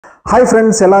Hi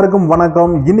friends, எல்லாருக்கும்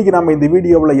வணக்கம். இன்னைக்கு நாம இந்த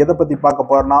வீடியோல எதை பத்தி பார்க்க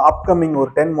போறோம்னா அப்கமிங் ஒரு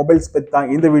 10 மொபைல்ஸ் பத்தி தான்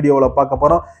இந்த வீடியோல பார்க்க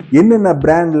போறோம். என்னென்ன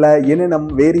பிராண்ட்ல என்னென்ன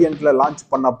வேரியன்ட்ல லான்ச்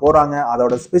பண்ண போறாங்க,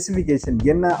 அதோட ஸ்பெசிஃபிகேஷன்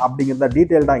என்ன அப்படிங்கறத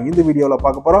டீடைல்டா இந்த வீடியோல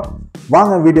பார்க்க போறோம்.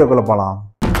 வாங்க வீடியோக்குள்ள போலாம்.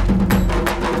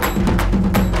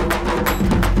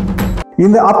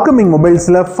 இந்த அப்கமிங்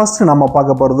மொபைல்ஸ்ல ஃபர்ஸ்ட் நம்ம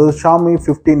பார்க்க போறது Xiaomi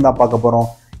 15 தான் பார்க்க போறோம்.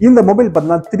 இந்த மொபைல்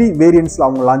பார்த்தீங்கன்னா 3 வேரியன்ட்ஸ்ல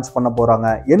அவங்க லான்ச் பண்ண போறாங்க.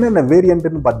 என்னென்ன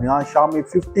வேரியன்ட்னு பார்த்தீங்கன்னா Xiaomi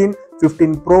 15,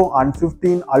 15 Pro and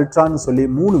 15 Ultraன்னு சொல்லி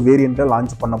 3 வேரியன்ட்டை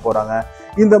லான்ச் பண்ண போறாங்க.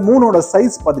 இந்த மூணோட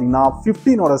சைஸ் பார்த்தீங்கன்னா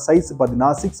 15ஓட சைஸ்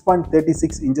பார்த்தீங்கன்னா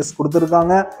 6.36 இன்ச்சஸ்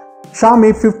கொடுத்துருக்காங்க.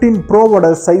 Xiaomi 15 Proவோட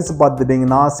சைஸ்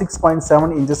பார்த்துட்டீங்கன்னா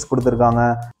 6.7 இன்ச்சஸ் கொடுத்துருக்காங்க.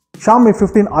 Xiaomi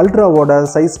 15 Ultraவோட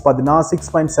சைஸ் பார்த்தீங்கன்னா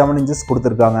 6.7 இன்ச்சஸ்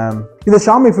கொடுத்துருக்காங்க. இந்த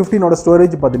Xiaomi 15ஓட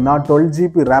ஸ்டோரேஜ் பார்த்தீங்கன்னா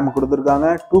 12GB RAM கொடுத்துருக்காங்க,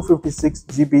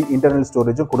 256GB இன்டர்னல்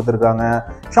ஸ்டோரேஜும் கொடுத்துருக்காங்க.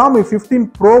 Xiaomi 15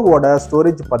 Proவோட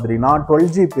ஸ்டோரேஜ் பார்த்தீங்கன்னா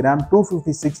 12GB RAM,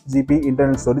 256GB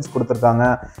internal storage கொடுத்துருக்காங்க.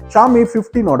 Xiaomi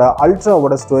 15ஓட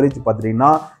Ultraவோட ஸ்டோரேஜ்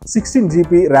பார்த்தீங்கன்னா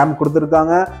 16GB RAM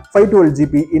கொடுத்துருக்காங்க,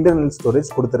 512GB இன்டர்னல்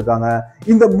ஸ்டோரேஜ் கொடுத்துருக்காங்க.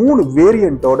 இந்த மூணு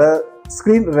வேரியன்ட்டோட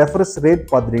ஸ்கிரீன் ரெஃப்ரெஷ் ரேட்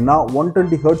பார்த்தீங்கன்னா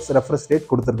 120Hz ரெஃப்ரெஷ் ரேட்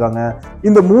கொடுத்துருக்காங்க.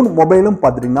 இந்த மூணு மொபைலும்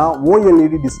பார்த்தீங்கன்னா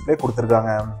OLED டிஸ்பிளே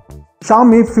கொடுத்துருக்காங்க.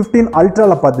 Xiaomi 15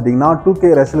 Ultraல பார்த்துட்டீங்கன்னா 2K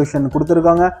ரெசல்யூஷன்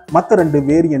கொடுத்துருக்காங்க. மற்ற ரெண்டு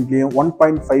வேரியன்ட்லையும்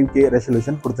 1.5K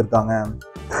ரெசல்யூஷன் கொடுத்துருக்காங்க.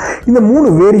 இந்த மூணு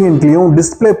வேரியன்ட்லையும்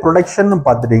டிஸ்பிளே ப்ரொடக்ஷன்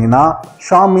பார்த்துட்டீங்கன்னா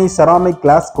Xiaomi செராமிக்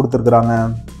கிளாஸ் கொடுத்துருக்காங்க.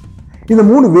 இந்த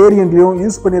மூணு வேரியன்ட்லையும்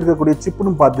யூஸ் பண்ணியிருக்கக்கூடிய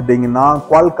சிப்னு பார்த்துட்டீங்கன்னா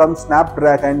Qualcomm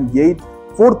Snapdragon 8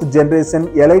 4th generation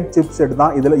elite chipset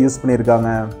தான் இதில் யூஸ் பண்ணியிருக்காங்க.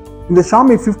 இந்த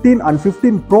Xiaomi 15 and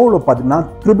 15 Proல பார்த்தீங்கன்னா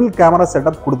ட்ரிபிள் கேமரா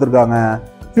செட்டப் கொடுத்துருக்காங்க.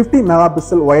 50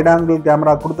 மெகாபிக்சல் வைட் ஆங்கிள்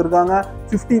கேமரா கொடுத்துருக்காங்க,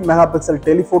 50 மெகாபிக்சல்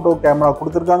டெலிஃபோட்டோ கேமரா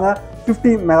கொடுத்துருக்காங்க,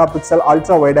 50 megapixel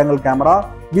ultra wide angle camera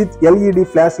with LED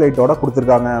flash லைட்டோட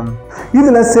கொடுத்துருக்காங்க.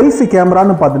 இதில் செல்ஃபி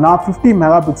கேமரான்னு பார்த்தீங்கன்னா 50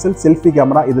 மெகாபிக்சல் செல்ஃபி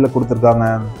கேமரா இதில் கொடுத்துருக்காங்க.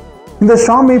 இந்த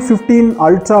Xiaomi 15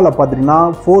 Ultraல பார்த்தீங்கன்னா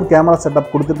 4 கேமரா செட்டப்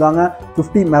கொடுத்துருக்காங்க.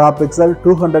 50 மெகாபிக்சல்,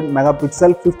 200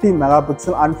 மெகாபிக்சல், 50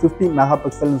 மெகாபிக்சல் அண்ட் 50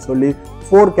 மெகாபிக்சல்னு சொல்லி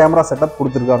 4 கேமரா செட்டப்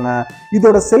கொடுத்துருக்காங்க.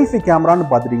 இதோட செல்ஃபி கேமரான்னு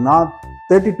பார்த்துட்டீங்கன்னா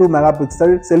 32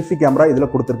 மெகாபிக்சல் செல்ஃபி கேமரா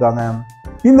இதில் கொடுத்துருக்காங்க.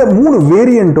 இந்த மூணு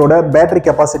வேரியன்ட்டோட பேட்டரி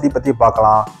கெப்பாசிட்டி பற்றி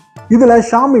பார்க்கலாம். இதுல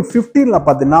Xiaomi 15ல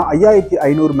பார்த்தீங்கன்னா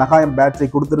 5500 mAh பேட்டரி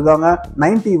கொடுத்துருக்காங்க,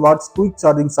 90 வாட்ஸ் குயிக்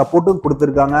சார்ஜிங் சப்போர்ட்டும்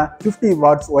கொடுத்துருக்காங்க, 50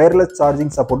 வாட்ஸ் ஒயர்லெஸ்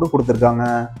சார்ஜிங் சப்போர்ட்டும் கொடுத்துருக்காங்க.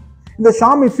 இந்த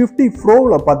Xiaomi 50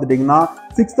 Proல பார்த்துட்டீங்கன்னா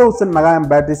 6000 mAh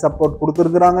பேட்டரி சப்போர்ட்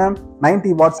கொடுத்துருக்காங்க,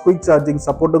 90 வாட்ஸ் குயிக் சார்ஜிங்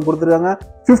சப்போர்ட்டும் கொடுத்துருக்காங்க,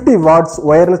 50 வாட்ஸ்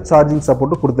ஒயர்லெஸ் சார்ஜிங்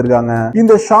சப்போர்ட்டும் கொடுத்துருக்காங்க.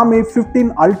 இந்த Xiaomi 15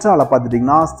 Ultraல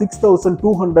பார்த்துட்டீங்கன்னா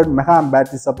 6200 mAh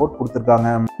பேட்டரி சப்போர்ட் கொடுத்துருக்காங்க.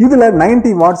 இதுல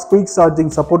 90 வாட்ஸ் குயிக்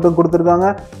சார்ஜிங் சப்போர்ட்டும் கொடுத்துருக்காங்க,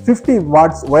 50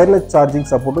 வாட்ஸ் ஒயர்லெஸ் சார்ஜிங்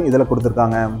சப்போர்ட்டும் இதுல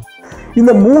கொடுத்துருக்காங்க.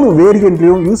 இந்த மூணு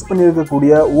வேரியன்ட்லயும் யூஸ்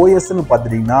பண்ணியிருக்கக்கூடிய OSன்னு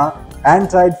பார்த்துட்டீங்கன்னா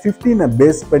Android 15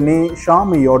 பேஸ் பண்ணி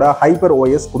Xiaomiயோட ஹைப்பர்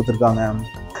OS கொடுத்துருக்காங்க.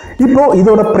 இப்போ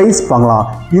இதோட பிரைஸ் பார்க்கலாம்.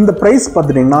 இந்த பிரைஸ்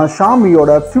பார்த்துட்டீங்கன்னா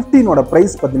Xiaomiயோட 15ஓட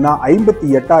பிரைஸ் பார்த்தீங்கன்னா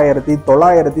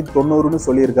 58,990ன்னு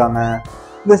சொல்லியிருக்காங்க.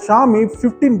 இந்த Xiaomi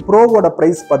 15 Proவோட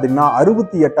பிரைஸ் பார்த்தீங்கன்னா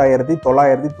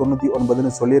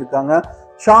 68,999ன்னு சொல்லியிருக்காங்க.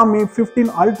 Xiaomi 15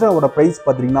 Ultraவோட பிரைஸ்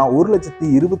பார்த்தீங்கன்னா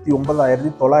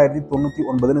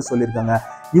 1,29,999ன்னு சொல்லியிருக்காங்க.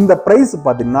 இந்த பிரைஸ்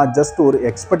பார்த்தீங்கன்னா ஜஸ்ட் ஒரு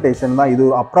எக்ஸ்பெக்டேஷன் தான், இது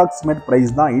ஒரு அப்ராக்சிமேட்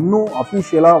பிரைஸ் தான். இன்னும்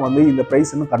அஃபிஷியலா வந்து இந்த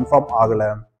பிரைஸ் இன்னும் கன்ஃபார்ம் ஆகல.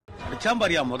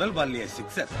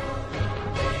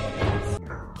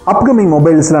 அப்கமிங்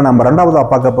மொபைல்ஸ்ல நம்ம ரெண்டாவதா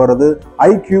பார்க்க போறது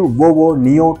IQOO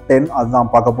Neo 10 அதுதான்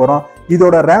பார்க்க போறோம்.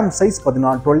 இதோட RAM சைஸ்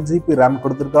பார்த்தீங்கன்னா 12GB RAM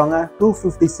கொடுத்துருக்காங்க,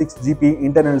 256GB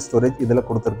இன்டர்னல் ஸ்டோரேஜ் இதில்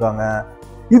கொடுத்துருக்காங்க.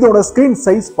 இதோட ஸ்கிரீன்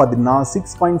சைஸ் பார்த்தீங்கன்னா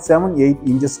 6.78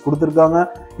 இன்ச்சஸ் கொடுத்துருக்காங்க.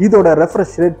 இதோட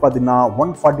ரெஃப்ரெஷ் ரேட் பார்த்தீங்கன்னா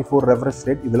 144 ரெஃப்ரெஷ்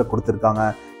ரேட் இதில் கொடுத்துருக்காங்க.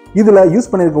 இதில் யூஸ்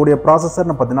பண்ணியிருக்கக்கூடிய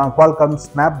ப்ராசஸர்னு பார்த்தீங்கன்னா Qualcomm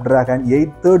Snapdragon 8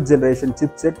 3rd generation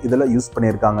chipset இதில் யூஸ்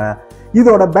பண்ணியிருக்காங்க.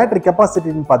 இதோட பேட்டரி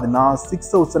கெப்பாசிட்டின்னு பார்த்தீங்கன்னா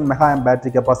 6000 mAh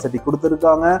பேட்டரி கெப்பாசிட்டி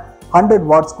கொடுத்துருக்காங்க, 100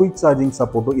 வாட்ஸ் குயிக் சார்ஜிங்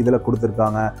சப்போர்ட்டும் இதில்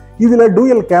கொடுத்துருக்காங்க. இதில்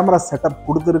டூயல் கேமரா செட்டப்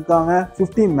கொடுத்துருக்காங்க,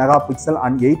 50 megapixel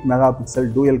and 8 megapixel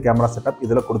dual camera setup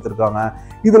இதில் கொடுத்துருக்காங்க.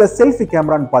 இதில் செல்ஃபி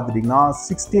கேமரான்னு பார்த்துட்டிங்கன்னா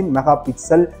 16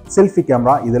 மெகாபிக்சல் செல்ஃபி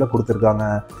கேமரா இதில் கொடுத்துருக்காங்க.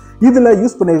 இதில்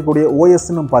யூஸ் பண்ணியிருக்கக்கூடிய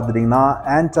OSன்னு பார்த்துட்டிங்கன்னா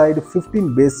Android 15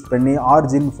 பேஸ் பண்ணி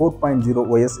Origin 4.0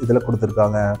 OS இதில்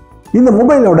கொடுத்துருக்காங்க. இந்த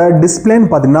மொபைலோட டிஸ்பிளேன்னு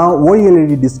பார்த்தீங்கன்னா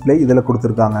OLED டிஸ்பிளே இதில்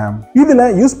கொடுத்துருக்காங்க. இதில்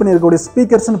யூஸ் பண்ணியிருக்கக்கூடிய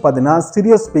ஸ்பீக்கர்ஸ்ன்னு பார்த்தீங்கன்னா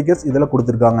ஸ்டீரியோ ஸ்பீக்கர்ஸ் இதில்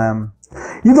கொடுத்துருக்காங்க.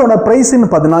 இதோட பிரைஸ்ன்னு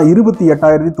பார்த்தீங்கன்னா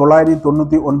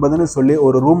 28,999ன்னு சொல்லி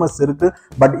ஒரு ரூமர்ஸ் இருக்கு,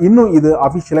 பட் இன்னும் இது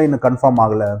அஃபிஷியலாக இன்னும் கன்ஃபார்ம்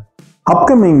ஆகல.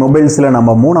 அப்கமிங் மொபைல்ஸில் நம்ம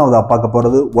மூணாவதாக பார்க்க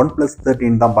போகிறது OnePlus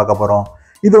 13 தான் பார்க்க போகிறோம்.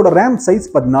 இதோட RAM சைஸ்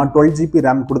பார்த்தீங்கன்னா 12GB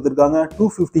RAM கொடுத்துருக்காங்க.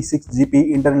 256GB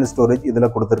இன்டர்னல் ஸ்டோரேஜ்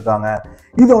இதில் கொடுத்துருக்காங்க.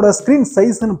 இதோட ஸ்க்ரீன்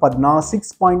சைஸ்ன்னு பார்த்தீங்கன்னா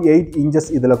 6.8 inches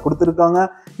இதில் கொடுத்துருக்காங்க.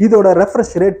 இதோட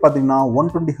ரெஃப்ரெஷ் ரேட் பார்த்தீங்கன்னா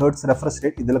 120 Hz ரெஃப்ரெஷ்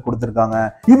ரேட் இதில் கொடுத்துருக்காங்க.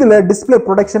 இதில் டிஸ்பிளே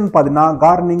ப்ரொடெக்ஷன் பார்த்தீங்கன்னா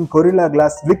கார்னிங் கொரில்லா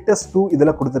கிளாஸ் விக்டஸ் 2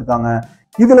 இதில் கொடுத்துருக்காங்க.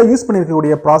 இதில் யூஸ்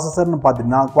பண்ணியிருக்கக்கூடிய ப்ராசஸர்னு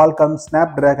பார்த்தீங்கன்னா Qualcomm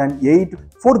Snapdragon 8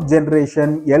 4th generation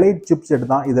Elite chipset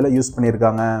தான் இதில் யூஸ்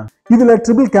பண்ணியிருக்காங்க. இதில்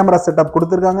ட்ரிபிள் கேமரா செட்டப்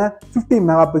கொடுத்துருக்காங்க. 50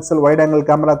 மெகாபிக்சல் வைட் ஆங்கிள்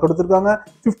கேமரா கொடுத்துருக்காங்க.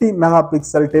 50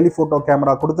 மெகாபிக்சல் டெலிஃபோட்டோ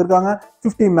கேமரா கொடுத்துருக்காங்க.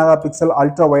 50 megapixel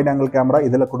ultra wide angle camera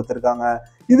இதில் கொடுத்துருக்காங்க.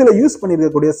 இதில் யூஸ்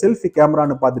பண்ணியிருக்கக்கூடிய செல்ஃபி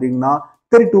கேமரான்னு பார்த்துட்டீங்கன்னா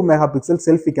 32 மெகாபிக்சல்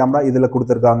செல்ஃபி கேமரா இதில்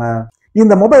கொடுத்துருக்காங்க.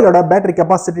 இந்த மொபைலோட பேட்டரி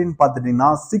கெப்பாசிட்டின்னு பார்த்துட்டீங்கன்னா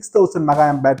 6000 mAh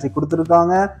பேட்டரி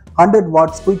கொடுத்துருக்காங்க. 100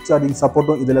 watts குயிக் சார்ஜிங்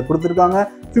சப்போர்ட்டும் இதில் கொடுத்துருக்காங்க.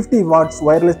 50 watts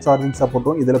வயர்லெஸ் சார்ஜிங்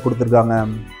சப்போர்ட்டும் இதில் கொடுத்துருக்காங்க.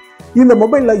 இந்த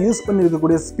மொபைலில் யூஸ்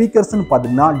பண்ணியிருக்கக்கூடிய ஸ்பீக்கர்ஸ்ன்னு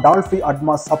பார்த்தீங்கன்னா Dolby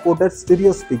Atmos supported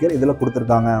stereo speaker இதில்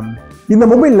கொடுத்துருக்காங்க. இந்த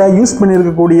மொபைலில் யூஸ்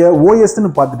பண்ணியிருக்கக்கூடிய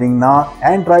ஓஎஸ்ன்னு பார்த்துட்டிங்கன்னா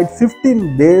ஆண்ட்ராய்ட் 15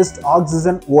 பேஸ்ட்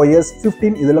ஆக்சிஜன் OS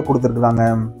 15 இதில் கொடுத்துருக்காங்க.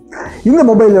 இந்த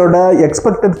மொபைலோட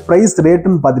எக்ஸ்பெக்டட் பிரைஸ்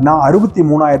ரேட்டுன்னு பார்த்தீங்கன்னா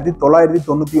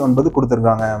 63,999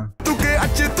 கொடுத்துருக்காங்க.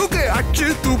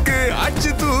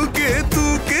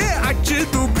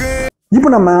 இப்போ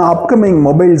நம்ம அப்கமிங்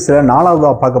மொபைல்ஸில் 4வதா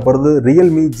பார்க்க போகிறது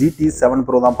Realme GT 7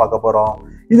 Pro தான் பார்க்க போகிறோம்.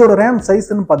 இதோட RAM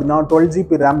சைஸ்ன்னு பார்த்தீங்கன்னா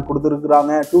 12GB RAM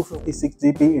கொடுத்துருக்காங்க.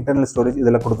 256GB இன்டர்னல் ஸ்டோரேஜ்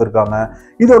இதில் கொடுத்துருக்காங்க.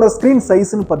 இதோட ஸ்க்ரீன்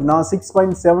சைஸ்ன்னு பார்த்தீங்கன்னா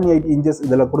 6.78 inches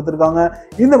இதில் கொடுத்துருக்காங்க.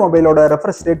 இந்த மொபைலோட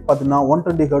ரெஃப்ரெஷ் ரேட் பார்த்தீங்கன்னா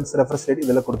 120 Hz ரெஃப்ரெஷ் ரேட்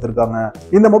இதில் கொடுத்துருக்காங்க.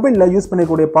 இந்த மொபைலில் யூஸ்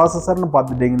பண்ணிக்கூடிய ப்ராசஸர்னு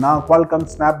பார்த்துட்டிங்கன்னா Qualcomm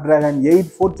Snapdragon 8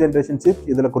 4th generation chip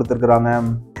இதில் கொடுத்துருக்காங்க.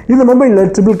 இந்த மொபைலில்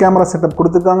ட்ரிபிள் கேமரா செட்டப்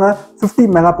கொடுத்துருக்காங்க. 50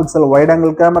 மெகாபிக்சல் வைட்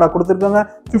ஆங்கிள் கேமரா கொடுத்துருக்காங்க.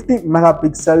 50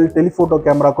 மெகாபிக்சல் டெலிஃபோட்டோ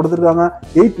கேமரா கொடுத்துருக்காங்க.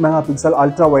 8 megapixel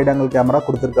ultra wide angle camera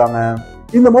கொடுத்துருக்காங்க.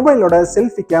 இந்த மொபைலோட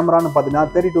செல்ஃபி கேமரான்னு பார்த்தீங்கன்னா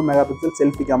 32 மெகாபிக்சல்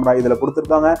செல்ஃபி கேமரா இதில்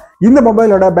கொடுத்துருக்காங்க. இந்த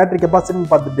மொபைலோட பேட்டரி கெப்பாசிட்டின்னு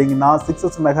பார்த்துட்டிங்கன்னா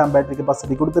 6000 mAh பேட்டரி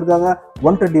கெப்பாசிட்டி கொடுத்துருக்காங்க.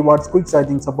 120 watts குயிக்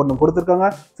சார்ஜிங் சப்போர்ட்டும் கொடுத்துருக்காங்க.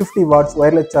 50 watts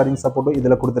வயர்லெஸ் சார்ஜிங் சப்போர்ட்டும்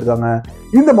இதில் கொடுத்துருக்காங்க.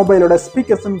 இந்த மொபைலோட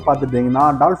ஸ்பீக்கர்ஸ்ன்னு பார்த்துட்டிங்கன்னா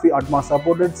Dolby Atmos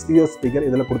supported stereo speaker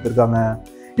இதில் கொடுத்துருக்காங்க.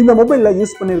 இந்த மொபைலில்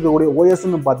யூஸ் பண்ணியிருக்கக்கூடிய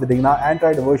ஓஎஸ்ன்னு பார்த்துட்டிங்கன்னா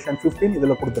ஆண்ட்ராய்டு வெர்ஷன் 15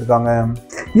 இதில் கொடுத்துருக்காங்க.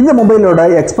 இந்த மொபைலோட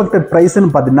எக்ஸ்பெக்டட்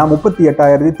ப்ரைஸ்ன்னு பார்த்தீங்கன்னா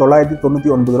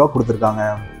 38,999 கொடுத்துருக்காங்க.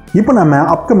 இப்போ நம்ம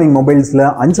அப்கமிங் மொபைல்ஸில்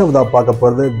 5வதா பார்க்க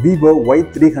போகிறது Vivo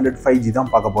Y300 5G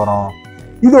தான் பார்க்க போகிறோம்.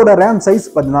 இதோட RAM சைஸ்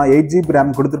பார்த்தீங்கன்னா 8GB RAM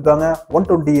கொடுத்துருக்காங்க.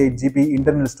 128GB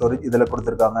இன்டர்னல் ஸ்டோரேஜ் இதில்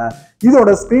கொடுத்துருக்காங்க. இதோட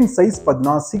ஸ்க்ரீன் சைஸ்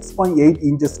பார்த்தீங்கன்னா 6.8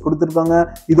 inches கொடுத்துருக்காங்க.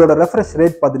 இதோட ரெஃப்ரெஷ்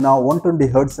ரேட் பார்த்தீங்கன்னா 120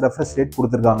 Hz ரெஃப்ரெஷ் ரேட்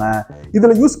கொடுத்துருக்காங்க.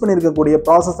 இதில் யூஸ் பண்ணியிருக்கக்கூடிய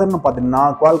ப்ராசஸர்னு பார்த்தீங்கன்னா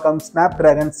Qualcomm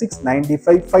Snapdragon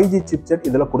 695 5G chipset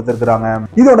இதில் கொடுத்துருக்காங்க.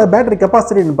 இதோட பேட்டரி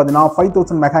கெப்பாசிட்டின்னு பார்த்தீங்கன்னா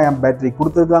 5000 mAh பேட்டரி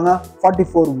கொடுத்துருக்காங்க.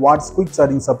 44 watts குயிக்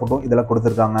சார்ஜிங் சப்போர்ட்டும் இதில்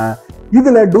கொடுத்துருக்காங்க.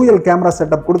 இதில் டூயல் கேமரா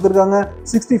செட்டப் கொடுத்துருக்காங்க.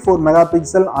 64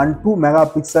 megapixel and 2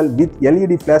 megapixel with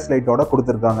LED flash லைட்டோட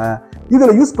கொடுத்துருக்காங்க.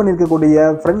 இதில் யூஸ் பண்ணியிருக்கக்கூடிய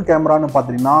ஃப்ரண்ட் கேமரான்னு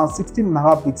பார்த்தீங்கன்னா 16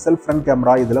 மெகாபிக்சல் ஃப்ரண்ட்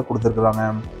கேமரா இதில் கொடுத்துருக்காங்க.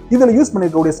 இதில் யூஸ்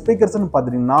பண்ணியிருக்கக்கூடிய ஸ்பீக்கர்ஸ்ன்னு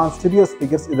பார்த்தீங்கன்னா ஸ்டீரியோ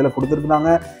ஸ்பீக்கர்ஸ் இதில் கொடுத்துருக்காங்க.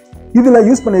 இதில்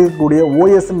யூஸ் பண்ணியிருக்கக்கூடிய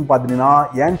ஓஎஸ்ன்னு பார்த்தீங்கன்னா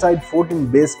ஆண்ட்ராய்ட் 14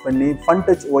 பேஸ் பண்ணி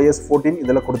FunTouch OS 14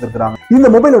 இதில் கொடுத்துருக்காங்க. இந்த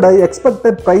மொபைலோட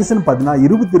எக்ஸ்பெக்டட் ப்ரைஸ்ன்னு பார்த்தீங்கன்னா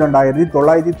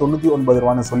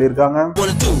 22,999 சொல்லியிருக்காங்க.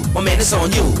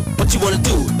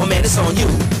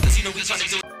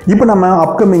 இப்போ நம்ம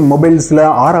அப்கமிங் மொபைல்ஸில்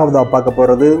 6வதா பார்க்க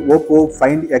போகிறது Oppo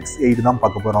Find X8 தான்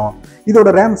பார்க்க போகிறோம். இதோட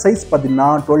RAM சைஸ் பார்த்தீங்கன்னா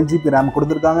 12GB RAM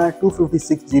கொடுத்துருக்காங்க.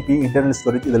 256GB இன்டர்னல்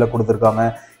ஸ்டோரேஜ் இதில் கொடுத்துருக்காங்க.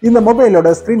 இந்த மொபைலோட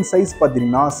ஸ்க்ரீன் சைஸ்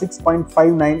பார்த்தீங்கன்னா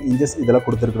 6.59 inches இதில்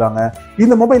கொடுத்துருக்காங்க.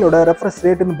 இந்த மொபைலோட ரெஃப்ரெஷ்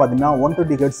ரேட்டுன்னு பார்த்தீங்கன்னா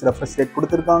 120 Hz ரெஃப்ரெஷ் ரேட்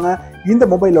கொடுத்துருக்காங்க. இந்த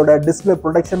மொபைலோட டிஸ்பிளே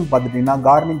ப்ரொடெக்ஷன் பார்த்துட்டிங்கன்னா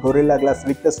கார்னிங் கொரில்லா கிளாஸ்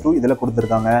விக்டஸ் 2 இதில்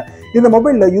கொடுத்துருக்காங்க. இந்த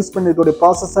மொபைலில் யூஸ் பண்ணிருக்கக்கூடிய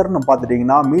ப்ராசஸர்னு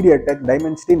பார்த்துட்டிங்கன்னா MediaTek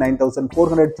Dimensity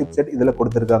 9400 சிப்செட் இதில்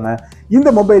கொடுத்துருக்காங்க. இந்த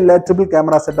மொபைலில் ட்ரிபிள்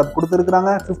கேமரா செட்டப் கொடுத்துருக்காங்க.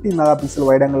 50 மெகாபிக்சல்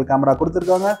வைட் ஆங்கிள் கேமரா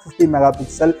கொடுத்துருக்காங்க. 50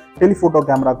 மெகாபிக்சல் டெலிஃபோட்டோ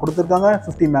கேமரா கொடுத்துருக்காங்க.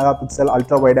 50 megapixel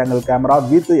ultra wide angle camera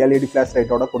with LED flash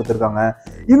லைட்டோட கொடுத்துருக்காங்க.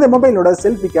 இந்த மொபைலோட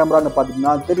செல்ஃபி கேமரான்னு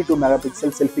பார்த்தீங்கன்னா 32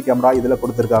 மெகாபிக்சல் செல்ஃபி கேமரா இதில்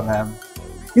கொடுத்துருக்காங்க.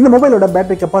 இந்த மொபைலோட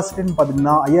பேட்டரி கெப்பாசிட்டின்னு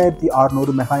பார்த்தீங்கன்னா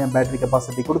 5600 mAh பேட்டரி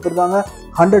கெப்பாசிட்டி கொடுத்துருக்காங்க.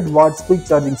 100 watts குயிக்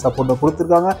சார்ஜிங் சப்போர்ட்டும்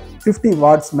கொடுத்துருக்காங்க. 50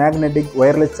 watts மேக்னெட்டிக்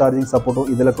ஒயர்லெஸ் சார்ஜிங் சப்போர்ட்டும்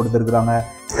இதில் கொடுத்துருக்காங்க.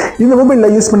 இந்த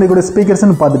மொபைலில் யூஸ் பண்ணிக்கூடிய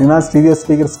ஸ்பீக்கர்ஸ்ன்னு பார்த்தீங்கன்னா ஸ்டீரியோ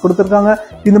ஸ்பீக்கர்ஸ் கொடுத்துருக்காங்க.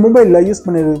 இந்த மொபைலில் யூஸ்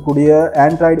பண்ணிருக்கக்கூடிய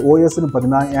ஆண்ட்ராய்டு ஓஎஸ்ன்னு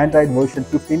பார்த்தீங்கன்னா ஆண்ட்ராய்டு வெர்ஷன்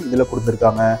 15 இதில்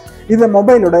கொடுத்துருக்காங்க. இந்த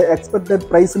மொபைலோட எக்ஸ்பெக்டட்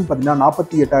ப்ரைஸ்ன்னு பார்த்தீங்கன்னா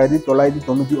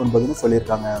 48,999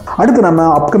 சொல்லியிருக்காங்க. அடுத்து நம்ம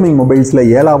அப்கமிங் மொபைல்ஸில்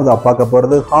 7வதா பார்க்க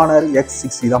போகிறது Honor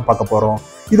X60 தான் பார்க்க போகிறோம்.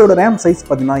 இதோட RAM சைஸ்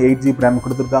பார்த்தீங்கன்னா 8GB RAM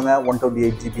கொடுத்துருக்காங்க.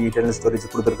 128GB இன்டர்னல் ஸ்டோரேஜ்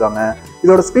கொடுத்துருக்காங்க.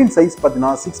 இதோட ஸ்க்ரீன் சைஸ்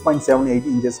பார்த்தீங்கன்னா 6.78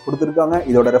 inches கொடுத்துருக்காங்க.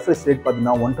 இதோட ரெஃப்ரெஷ் ரேட்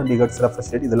பார்த்தீங்கன்னா 120 Hz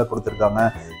ரெஃப்ரெஷ் ரேட் இதில் கொடுத்துருக்காங்க.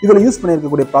 இதில் யூஸ்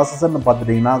பண்ணியிருக்கக்கூடிய ப்ராசஸர்னு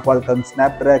பார்த்துட்டிங்கன்னா Qualcomm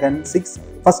Snapdragon 6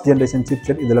 first generation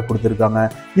chipset இதில் கொடுத்துருக்காங்க.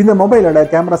 இந்த மொபைலோட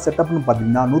கேமரா செட்டப்னு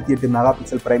பார்த்தீங்கன்னா 108 மெகா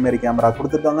பிக்சல் பிரைமரி கேமரா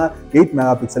கொடுத்துருக்காங்க. 8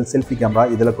 மெகா பிக்சல் செல்ஃபி கேமரா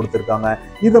இதில் கொடுத்துருக்காங்க.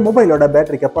 இந்த மொபைலோட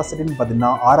பேட்டரி கெப்பாசிட்டின்னு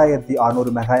பார்த்தீங்கன்னா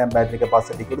 6600 மெகாயாம் பேட்டரி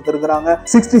கெப்பாசிட்டி கொடுத்துருக்காங்க.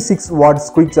 66 வாட்ஸ்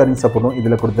குயிக் சார்ஜிங் சப்போர்ட்டும்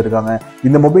இதில் கொடுத்துருக்காங்க.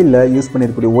 இந்த மொபைலில் யூஸ்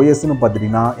பண்ணிருக்கக்கூடிய OSன்னு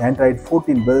பார்த்தீங்கன்னா Android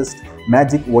 14 பெஸ்ட்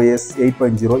மேஜிக் OS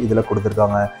 8.0 இதில்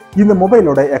கொடுத்துருக்காங்க. இந்த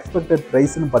மொபைலோட எக்ஸ்பெக்டட்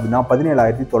பிரைஸ்னு பார்த்தீங்கன்னா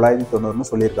 17,990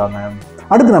 சொல்லியிருக்காங்க.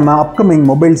 அடுத்து நம்ம அப்கமிங்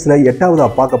மொபைல்ஸில் 8வது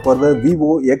பார்க்க போகிறது Vivo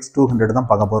X200 தான்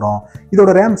பார்க்க போகிறோம். இதோட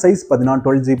ரேம் சைஸ் பார்த்தீங்கன்னா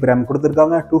 12GB ரேம்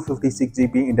கொடுத்துருக்காங்க.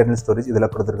 256GB இன்டர்னல் ஸ்டோரேஜ் இதில்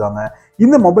கொடுத்துருக்காங்க.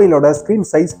 இந்த மொபைலோட ஸ்க்ரீன்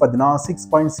சைஸ் பார்த்தீங்கன்னா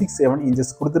 6.67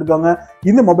 இன்ச்சஸ் கொடுத்துருக்காங்க.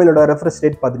 இந்த மொபைலோட ரெஃப்ரெஷ்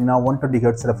ரேட் பார்த்தீங்கன்னா 120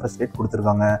 Hz ரெஃப்ரெஷ் ரேட்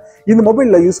கொடுத்துருக்காங்க. இந்த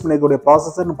மொபைலில் யூஸ் பண்ணக்கூடிய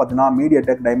ப்ராசஸர்னு பார்த்தீங்கன்னா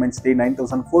MediaTek Dimensity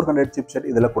 9400 சிப்செட்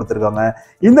இதில் கொடுத்துருக்காங்க.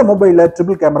 இந்த மொபைலில்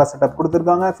ட்ரிபிள் கேமரா செட்டப்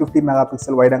கொடுத்துருக்காங்க. 50 mega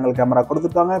pixel wide angle camera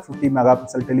கொடுத்துருக்காங்க. 50 மெகா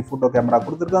பிக்சல் டெலிஃபோட்டோ கேமரா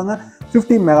கொடுத்துருக்காங்க.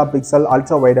 50 mega pixel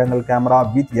ultra wide angle camera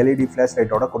with LED flash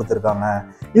லைட்டோட கொடுத்துருக்காங்க.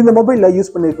 இந்த மொபைலில்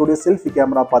யூஸ் பண்ணிருக்கக்கூடிய செல்ஃபி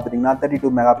கேமரா பார்த்தீங்கன்னா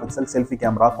 32 மெகா பிக்சல் செல்ஃபி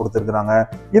கேமரா கொடுத்துருக்காங்க.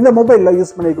 இந்த மொபைலில்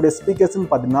யூஸ் பண்ணிருக்கக்கூடிய ஸ்பீக்கர்ஸ்னு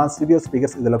பார்த்தீங்கன்னா ஸ்டீரியோ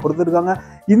ஸ்பீக்கர்ஸ் இதில் கொடுத்துருக்காங்க.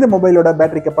 இந்த மொபைலோட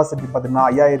பேட்டரி கெப்பாசிட்டி பார்த்தீங்கன்னா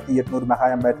 5800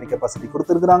 மெகாயாம் பேட்டரி கெப்பாசிட்டி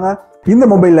கொடுத்துருக்காங்க. இந்த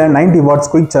மொபைலில் 90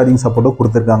 வாட்ஸ் குயிக் சார்ஜிங் சப்போர்ட்டும்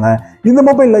கொடுத்துருக்காங்க. இந்த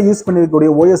மொபைலில் யூஸ்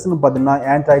பண்ணிருக்கக்கூடிய OSன்னு பார்த்தீங்கன்னா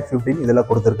Android 15 இதில்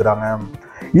கொடுத்துருக்காங்க.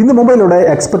 இந்த மொபைலோட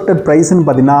எக்ஸ்பெக்டட் பிரைஸ்ன்னு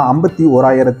பார்த்தீங்கன்னா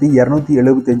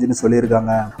 51,275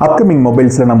 சொல்லியிருக்காங்க. அப்கமிங்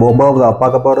மொபைல்ஸில் நம்ம 9வது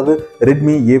பார்க்க போகிறது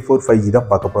Redmi A4 5G தான்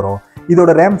பார்க்க போகிறோம்.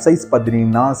 இதோட ரேம் சைஸ்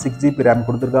பார்த்தீங்கன்னா 6GB ரேம்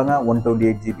கொடுத்துருக்காங்க.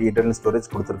 128GB இன்டர்னல் ஸ்டோரேஜ்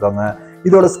கொடுத்துருக்காங்க.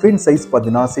 இதோட ஸ்க்ரீன் சைஸ்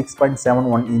பார்த்தீங்கன்னா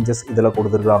 6.71 இன்ச்சஸ் இதில்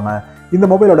கொடுத்துருக்காங்க. இந்த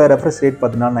மொபைலோட ரெஃப்ரெஷ் ரேட்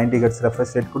பார்த்தீங்கன்னா 90 Hz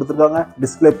ரெஃப்ரெஷ் ரேட் கொடுத்துருக்காங்க.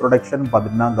 டிஸ்பிளே ப்ரொடக்ஷன்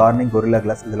பார்த்தீங்கன்னா கார்னிங் கொரில்லா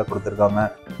கிளாஸ் இதில் கொடுத்துருக்காங்க.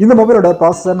 இந்த மொபைலோட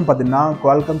ப்ராசஸர்னு பார்த்தீங்கன்னா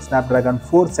Qualcomm Snapdragon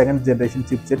 4 second generation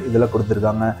chipset இதில்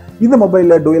கொடுத்துருக்காங்க. இந்த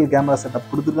மொபைலில் டூயல் கேமரா செட்டப்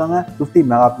கொடுத்துருக்காங்க. 50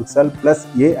 mega pixel plus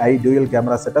AI dual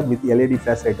camera setup with LED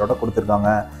flash லைட்டோட கொடுத்துருக்காங்க.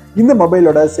 இந்த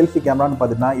மொபைலோட செல்ஃபி கேமரான்னு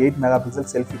பார்த்தீங்கன்னா 8 மெகா பிக்சல்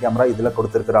செல்ஃபி கேமரா இதில்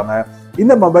கொடுத்துருக்காங்க.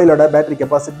 இந்த மொபைலோட பேட்டரி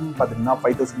கெப்பாசிட்டின்னு பார்த்தீங்கன்னா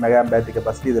 5000 மெகா பேட்டரி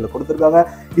கெப்பாசிட்டி இதில் கொடுத்துருக்காங்க.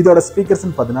 இதோட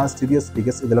ஸ்பீக்கர்ஸ்ன்னு பார்த்தீங்கன்னா ஸ்டீரியோ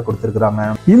ஸ்பீக்கர்ஸ் இதில் கொடுத்துருக்காங்க.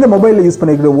 இந்த மொபைலில் யூஸ்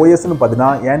பண்ணிருக்கிற OSன்னு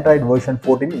பார்த்தீங்கன்னா Android version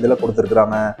 14 இதில்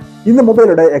கொடுத்துருக்காங்க. இந்த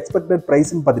மொபைலோட எக்ஸ்பெக்டட்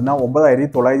பிரைஸ்ன்னு பார்த்தீங்கன்னா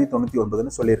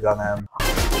 9,999 சொல்லியிருக்காங்க.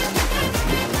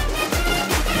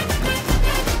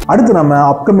 அடுத்து நம்ம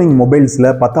அப்கமிங்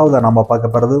மொபைல்ஸில் 10வது நம்ம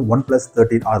பார்க்க போகிறது OnePlus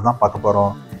 13 அதுதான் பார்க்க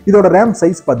போகிறோம். இதோட ரேம்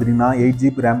சைஸ் பார்த்தீங்கன்னா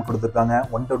 8GB ரேம் கொடுத்துருக்காங்க.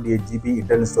 128GB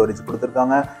இன்டர்னல் ஸ்டோரேஜ்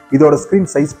கொடுத்துருக்காங்க. இதோட ஸ்க்ரீன்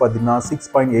சைஸ் பார்த்தீங்கன்னா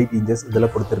 6.8 இன்ச்சஸ் இதில்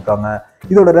கொடுத்துருக்காங்க.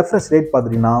 இதோட ரெஃப்ரெஷ் ரேட்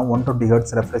பார்த்தீங்கன்னா 120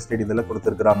 Hz ரெஃப்ரெஷ் ரேட் இதில்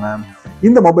கொடுத்துருக்காங்க.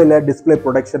 இந்த மொபைலில் டிஸ்பிளே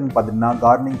ப்ரொடக்ஷன் பார்த்தீங்கன்னா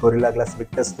கார்னிங் கொரில்லா கிளாஸ்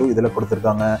விக்டஸ் 2 இதில்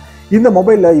கொடுத்துருக்காங்க. இந்த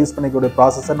மொபைலில் யூஸ் பண்ணிக்கூடிய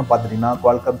ப்ராசஸர்னு பார்த்தீங்கன்னா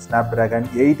Qualcomm Snapdragon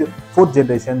 8 4th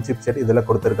generation chipset இதில்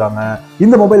கொடுத்துருக்காங்க.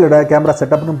 இந்த மொபைலோட கேமரா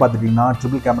செட்டப்னு பார்த்தீங்கன்னா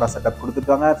ட்ரிபிள் கேமரா செட்டப்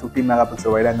கொடுத்துருக்காங்க. 50 mega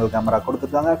pixel wide angle camera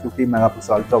கொடுத்துருக்காங்க. 50 mega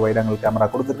pixel ultra wide angle camera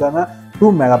கொடுத்துருக்காங்க.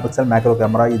 2 mega pixel macro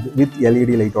camera with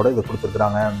LED லைட்டோட இது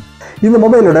கொடுத்துருக்காங்க. இந்த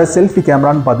மொபைலோட செல்ஃபி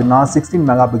கேமரான்னு பார்த்தீங்கன்னா 16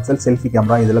 மெகா பிக்சல் செல்ஃபி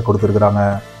கேமரா இதில் கொடுத்துருக்காங்க.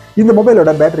 இந்த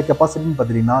மொபைலோட பேட்டரி கெப்பாசிட்டின்னு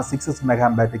பார்த்தீங்கன்னா 6 மெகா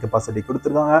பேட்டரி கெப்பாசிட்டி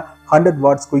கொடுத்துருக்காங்க. 100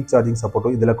 வாட்ஸ் குயிக் சார்ஜிங்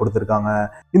சப்போர்ட்டும் இதில் கொடுத்துருக்காங்க.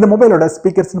 இந்த மொபைலோட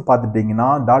ஸ்பீக்கர்ஸ்னு பார்த்துட்டீங்கன்னா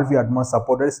Dolby Atmos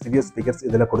supported stereo speakers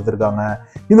இதில் கொடுத்துருக்காங்க.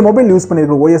 இந்த மொபைல் யூஸ்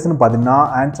பண்ணிருக்கிற OSன்னு பார்த்தீங்கன்னா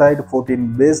Android 14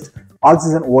 paste all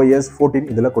season OS 14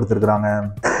 இதில் கொடுத்துருக்காங்க.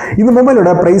 இந்த மொபைலோட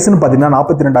பிரைஸ்ன்னு பார்த்தீங்கன்னா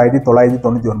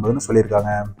 42,999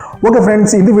 சொல்லியிருக்காங்க. ஓகே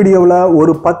ஃப்ரெண்ட்ஸ், இந்த வீடியோவில்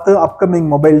ஒரு 10 அப்கமிங்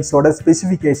மொபைல்ஸோட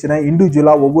ஸ்பெசிஃபிகேஷனை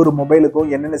இண்டிவிஜுவலாக ஒவ்வொரு மொபைலுக்கும்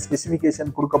என்னென்ன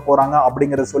ஸ்பெசிஃபிகேஷன் கொடுக்க போகிறாங்க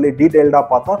அப்படிங்கிறத சொல்லி டீட்டெயில்டாக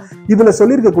பார்த்தோம். இதில்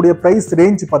சொல்லியிருக்கக்கூடிய ப்ரைஸ்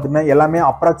ரேஞ்ச் பார்த்தீங்கன்னா எல்லாமே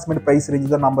அப்ராக்சிமேட் ப்ரைஸ்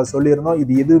ரேஞ்ச் தான் நம்ம சொல்லியிருந்தோம்.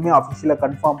 இது எதுவுமே அஃபிஷியலாக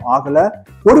கன்ஃபார்ம் ஆகலை.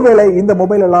 ஒருவேளை இந்த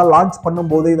மொபைல் எல்லாம் லான்ச்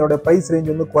பண்ணும்போது இதோட ப்ரைஸ் ரேஞ்ச்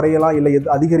வந்து குறையலாம், இல்லை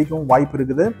அதிகரிக்கும் வாய்ப்பு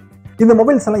இருக்குது. இந்த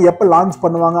மொபைல்ஸ் எல்லாம் எப்போ லான்ச்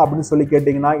பண்ணுவாங்க அப்படின்னு சொல்லி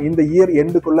கேட்டிங்கன்னா இந்த இயர்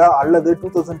எண்டுக்குள்ள அல்லது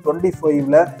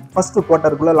 2025ல ஃபர்ஸ்ட்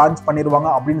குவார்ட்டருக்குள்ள லான்ச் பண்ணிடுவாங்க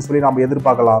அப்படின்னு சொல்லி நம்ம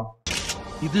எதிர்பார்க்கலாம்.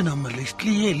 இது நம்ம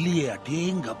லிஸ்ட்லயே இல்லையே,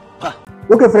 அடேங்கப்பா.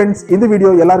 ஓகே ஃப்ரெண்ட்ஸ், இந்த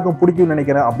வீடியோ எல்லாருக்கும் பிடிக்கும்னு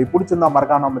நினைக்கிறேன். அப்படி பிடிச்சிருந்தா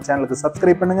மறக்காம நம்ம சேனலுக்கு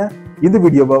சப்ஸ்கிரைப் பண்ணுங்க. இந்த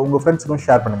வீடியோவை உங்க ஃப்ரெண்ட்ஸுக்கும்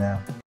ஷேர் பண்ணுங்க.